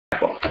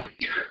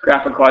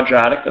graph a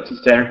quadratic, that's the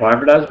standard form,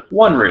 if it has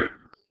one root.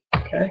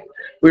 Okay.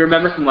 We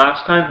remember from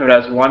last time, if it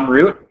has one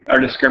root, our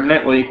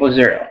discriminant will equal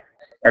 0.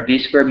 Our b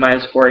squared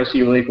minus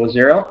 4ac will equal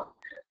 0,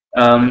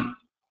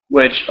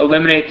 which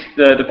eliminates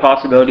the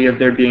possibility of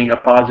there being a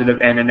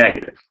positive and a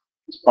negative.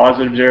 This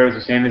positive 0 is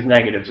the same as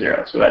negative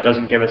 0, so that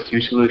doesn't give us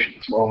two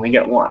solutions. We'll only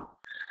get one.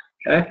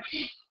 Okay.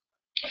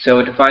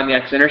 So to find the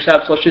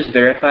x-intercepts, let's just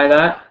verify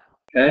that.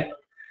 Okay.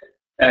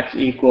 X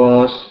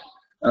equals,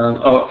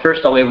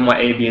 first I'll label my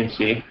a, b, and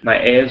c. My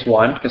a is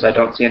 1, because I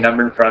don't see a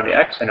number in front of the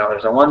x. I know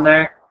there's a 1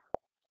 there.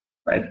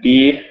 My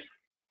b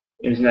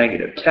is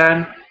negative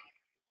 10.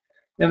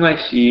 And my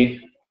c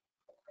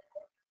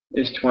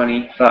is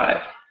 25.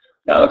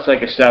 That looks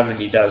like a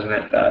 70, doesn't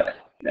it? That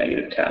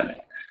negative 10.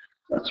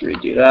 Let's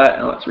redo that,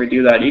 and let's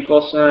redo that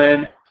equal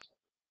sign.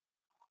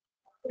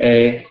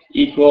 A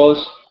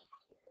equals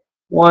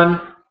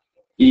 1,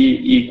 b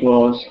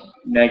equals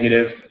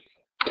negative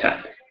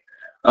 10.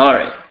 All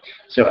right,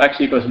 so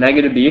x equals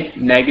negative b.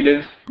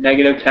 Negative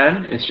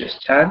 10 is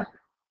just 10,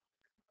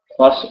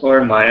 plus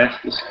or minus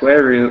the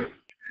square root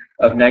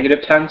of negative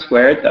 10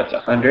 squared, that's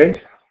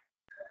 100,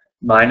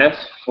 minus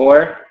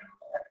 4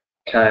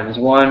 times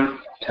 1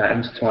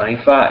 times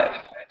 25.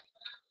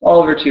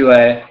 All over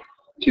 2a,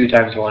 2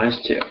 times 1 is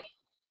 2.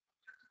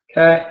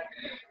 Okay,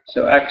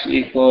 so x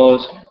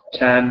equals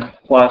 10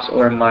 plus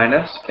or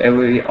minus. Okay,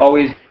 we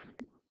always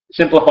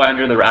simplify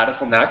under the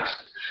radical next.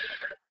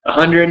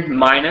 100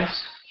 minus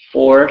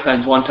 4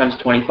 times 1 times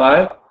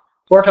 25.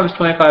 4 times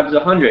 25 is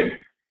 100.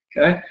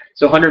 Okay,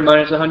 so 100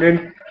 minus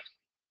 100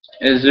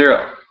 is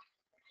 0.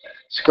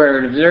 Square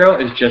root of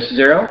 0 is just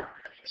 0.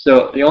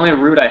 So the only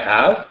root I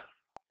have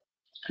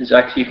is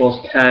x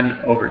equals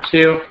 10 over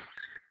 2.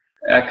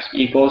 X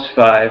equals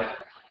 5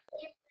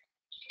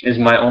 is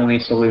my only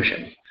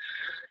solution.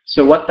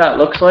 So what that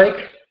looks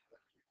like,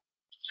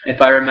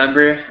 if I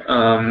remember,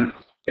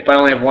 if I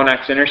only have one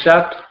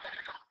x-intercept,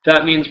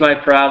 that means my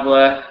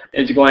parabola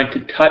is going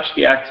to touch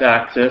the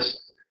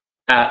x-axis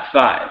at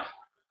 5.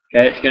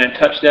 Okay, it's going to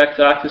touch the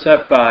x-axis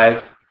at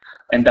 5,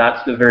 and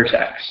that's the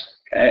vertex,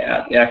 okay,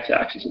 at the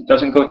x-axis. It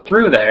doesn't go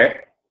through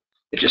there,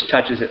 it just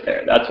touches it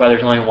there. That's why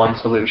there's only one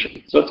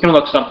solution. So it's going to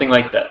look something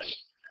like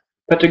this.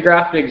 But to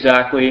graph it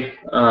exactly,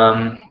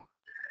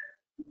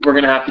 we're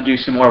going to have to do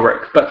some more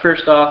work. But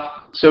first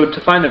off, so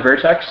to find the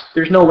vertex,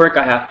 there's no work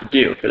I have to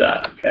do for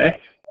that, okay?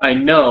 I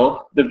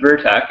know the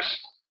vertex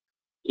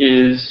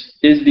is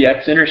the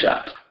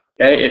x-intercept,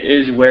 okay? It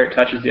is where it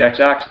touches the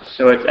x-axis,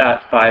 so it's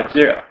at 5,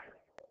 0.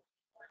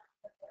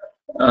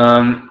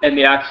 And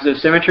the axis of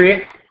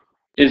symmetry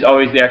is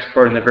always the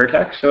x-coordinate of the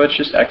vertex, so it's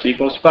just x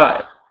equals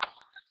 5.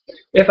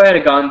 If I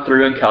had gone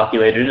through and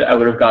calculated it, I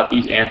would have got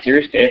these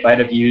answers, okay? If I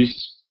had used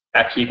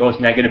x equals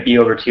negative b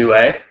over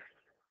 2a,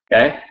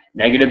 okay?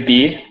 Negative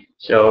b,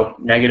 so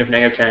negative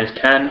 10 is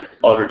 10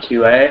 over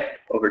 2a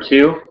over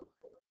 2.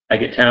 I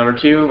get 10 over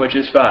 2, which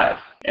is 5.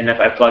 And if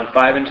I plug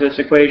 5 into this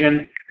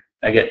equation,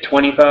 I get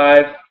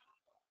 25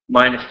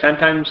 minus 10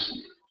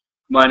 times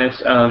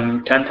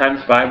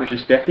 5, which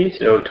is 50.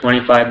 So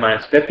 25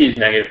 minus 50 is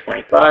negative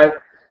 25.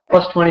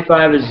 Plus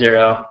 25 is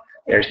 0.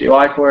 There's the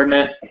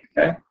y-coordinate.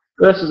 Okay.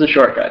 So this is a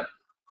shortcut.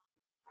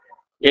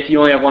 If you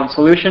only have one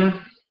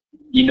solution,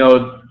 you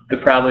know the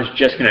parabola is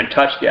just going to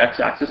touch the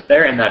x-axis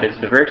there, and that is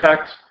the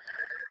vertex.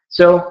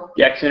 So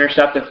the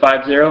x-intercept of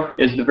 5, 0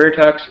 is the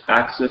vertex.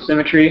 Axis of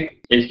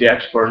symmetry is the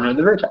x-coordinate of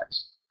the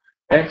vertex.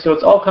 Okay, so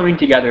it's all coming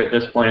together at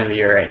this point of the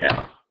year right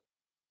now.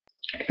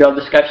 If you're able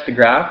to sketch the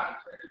graph,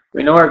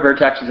 we know our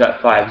vertex is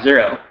at 5,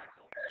 0.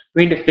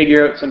 We need to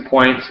figure out some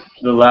points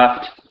to the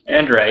left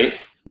and right.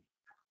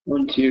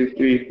 1, 2,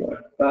 3,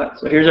 4, 5.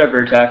 So here's our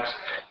vertex.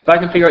 If I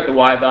can figure out the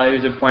y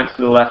values of points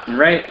to the left and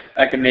right,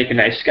 I can make a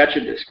nice sketch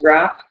of this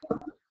graph.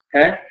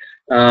 Okay.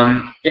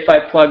 If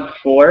I plug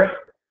 4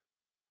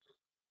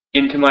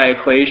 into my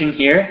equation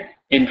here,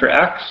 in for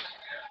x,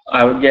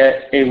 I would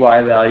get a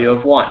y value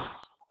of 1.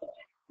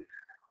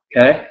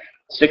 Okay.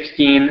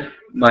 16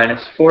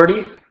 minus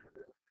 40,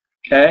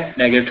 okay,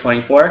 negative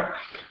 24,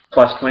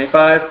 plus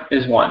 25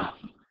 is 1.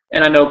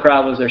 And I know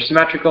parabolas are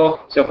symmetrical,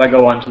 so if I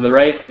go 1 to the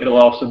right, it'll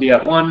also be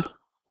at 1.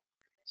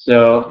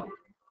 So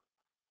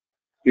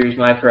here's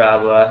my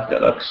parabola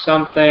that looks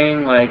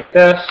something like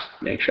this.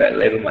 Make sure I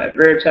label my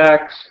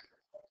vertex.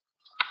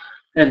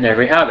 And there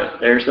we have it.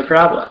 There's the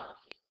parabola.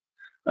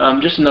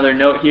 Just another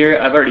note here.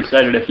 I've already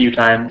said it a few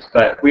times,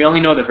 but we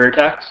only know the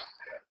vertex,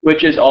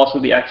 which is also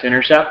the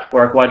x-intercept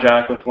for a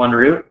quadratic with one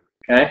root.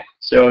 Okay,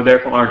 so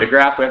therefore, in order to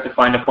graph, we have to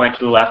find a point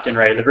to the left and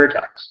right of the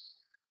vertex.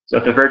 So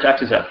if the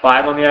vertex is at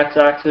 5 on the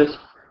x-axis,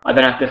 I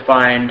then have to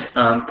find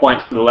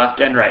points to the left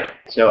and right.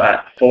 So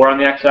at 4 on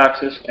the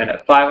x-axis and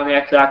at 5 on the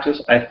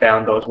x-axis, I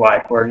found those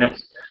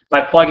y-coordinates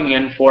by plugging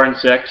in 4 and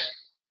 6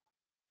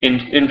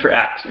 in for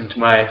x into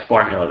my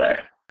formula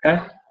there.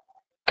 Okay.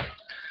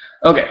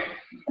 Okay.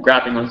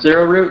 Graphing with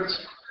 0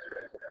 roots.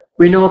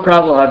 We know a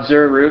parabola will have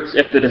 0 roots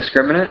if the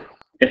discriminant,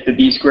 if the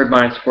b squared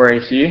minus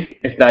 4ac,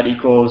 if that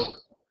equals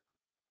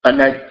a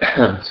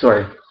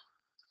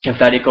if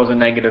that equals a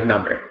negative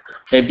number.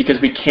 Okay, because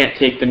we can't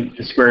take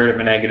the square root of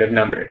a negative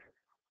number.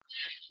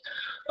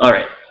 All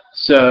right,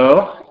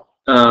 so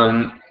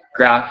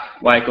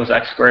graph y equals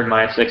x squared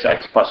minus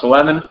 6x plus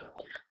 11.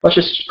 Let's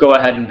just go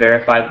ahead and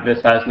verify that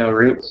this has no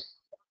roots.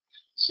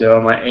 So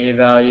my a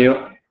value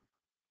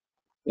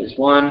is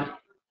 1,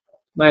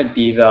 my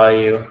b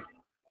value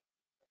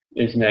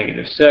is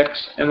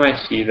 -6, and my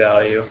c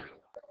value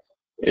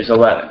is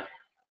 11.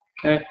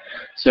 Okay,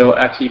 so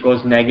x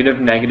equals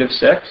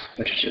 -6,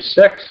 which is just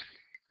 6,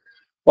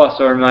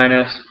 plus or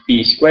minus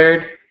b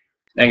squared.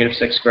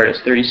 -6 squared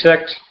is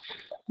 36,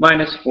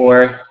 minus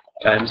 4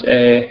 times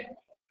a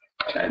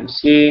times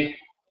c,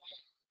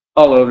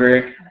 all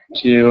over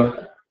to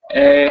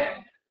a.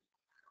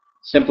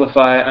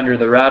 Simplify under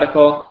the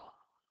radical,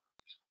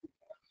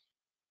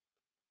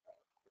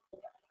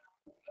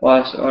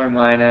 plus or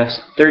minus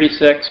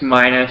 36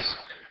 minus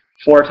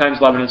 4 times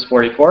 11 is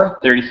 44.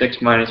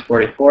 36 minus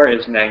 44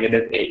 is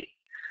 -8.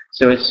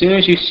 So as soon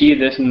as you see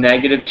this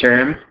negative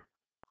term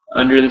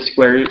under the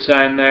square root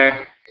sign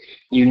there,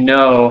 you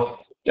know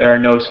there are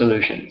no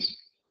solutions.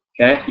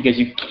 Okay? Because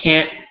you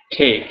can't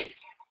take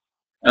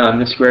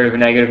the square root of a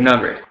negative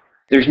number.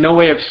 There's no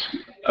way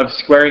of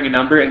squaring a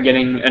number and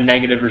getting a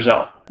negative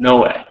result. No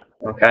way.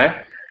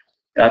 Okay?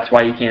 That's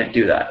why you can't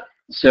do that.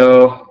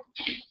 So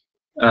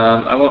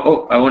I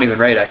won't even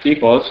write x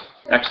equals.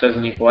 X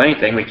doesn't equal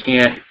anything. We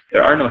can't.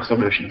 There are no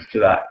solutions to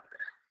that.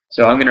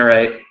 So I'm going to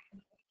write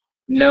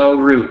no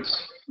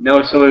roots,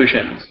 no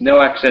solutions, no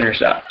x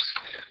intercepts.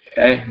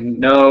 Okay?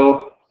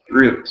 No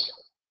roots.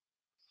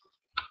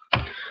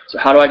 So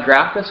how do I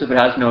graph this if it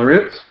has no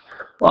roots?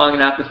 Well, I'm going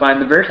to have to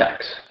find the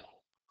vertex.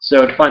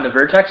 So to find the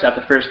vertex, I have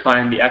to first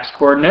find the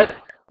x-coordinate,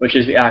 which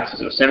is the axis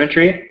of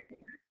symmetry.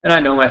 And I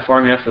know my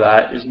formula for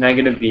that is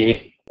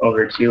 -b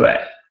over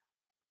 2a.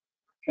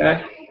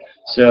 Okay?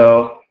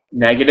 So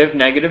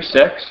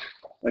 -6,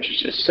 which is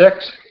just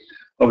 6,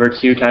 over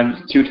 2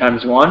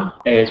 times 1.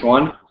 A is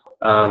 1.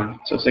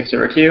 So 6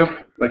 over 2,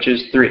 which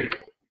is 3.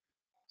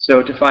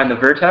 So to find the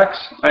vertex,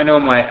 I know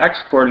my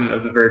x-coordinate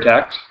of the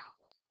vertex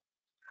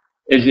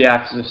is the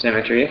axis of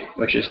symmetry,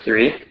 which is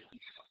 3.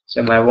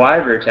 So my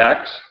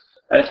y-vertex,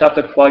 I just have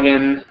to plug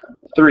in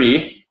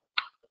 3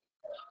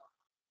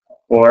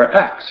 for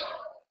x.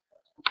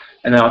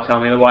 And that'll tell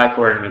me the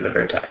y-coordinate of the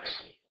vertex.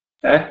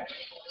 Okay?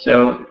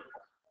 So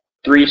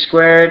 3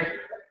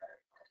 squared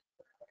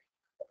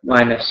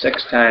minus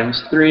 6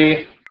 times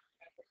 3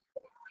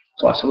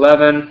 plus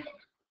 11,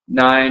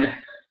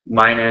 9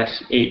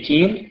 minus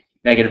 18.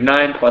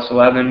 -9 plus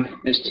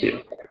 11 is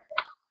 2.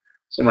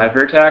 So my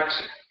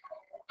vertex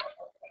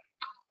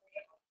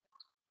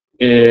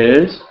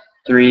is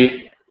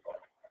 3,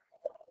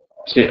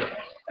 2.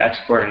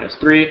 X-coordinate is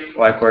 3,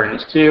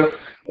 y-coordinate is 2.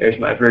 There's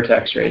my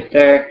vertex right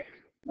there.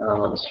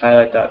 I'll just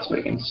highlight that so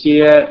we can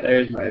see it.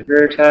 There's my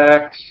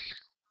vertex.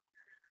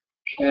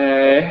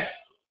 Okay.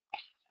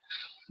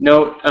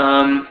 Note,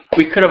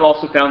 we could have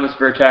also found this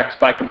vertex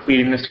by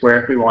completing the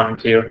square if we wanted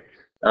to.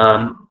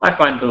 I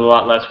find it a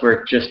lot less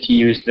work just to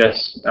use this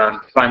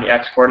to find the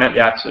x-coordinate,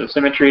 the axis of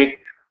symmetry,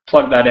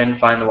 plug that in,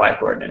 find the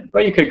y-coordinate.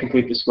 But you could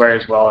complete the square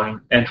as well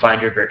and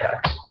find your vertex.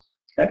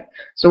 Okay.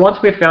 So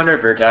once we've found our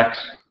vertex,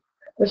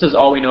 this is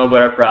all we know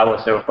about our parabola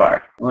so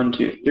far. 1,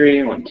 2,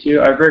 3, 1,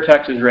 2. Our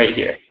vertex is right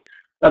here.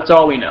 That's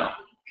all we know.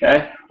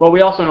 Okay. Well,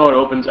 we also know it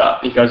opens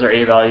up because our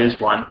a value is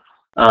 1.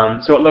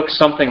 So it looks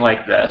something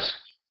like this.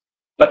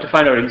 But to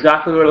find out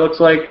exactly what it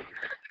looks like,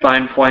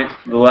 find points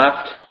to the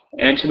left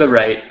and to the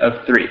right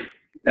of 3.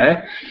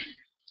 Okay.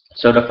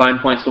 So to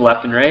find points to the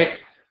left and right,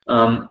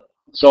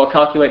 so I'll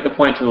calculate the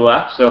point to the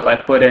left. So if I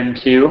put in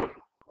 2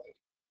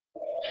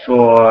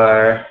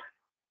 for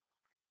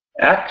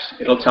x,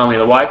 it'll tell me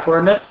the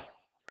y-coordinate.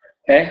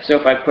 Okay, so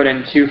if I put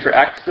in 2 for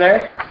x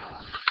there,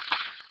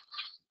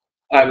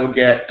 I will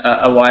get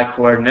a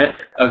y-coordinate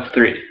of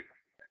 3.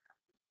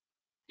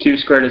 2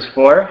 squared is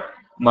 4,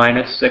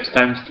 minus 6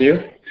 times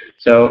 2.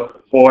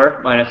 So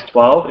 4 minus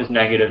 12 is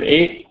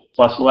 -8,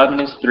 plus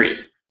 11 is 3.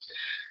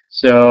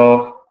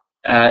 So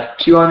at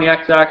 2 on the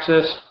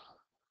x-axis,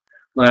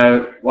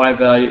 my y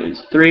value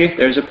is 3.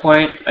 There's a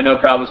point. I know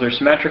parabolas are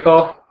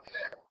symmetrical.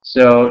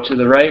 So to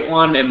the right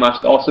one, it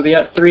must also be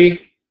at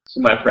 3.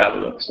 So my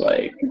parabola looks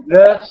like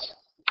this.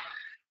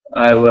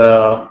 I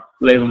will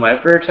label my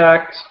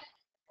vertex.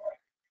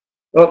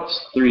 Oops,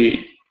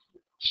 3,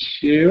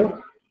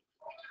 2.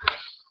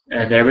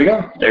 And there we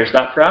go. There's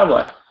that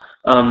parabola.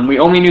 We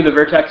only knew the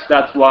vertex.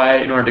 That's why,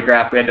 in order to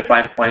graph, we had to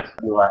find points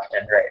to the left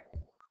and right.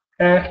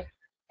 Okay.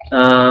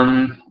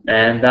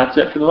 And that's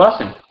it for the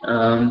lesson.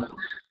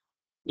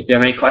 If you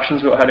have any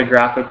questions about how to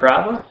graph a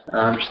parabola,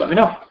 just let me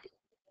know.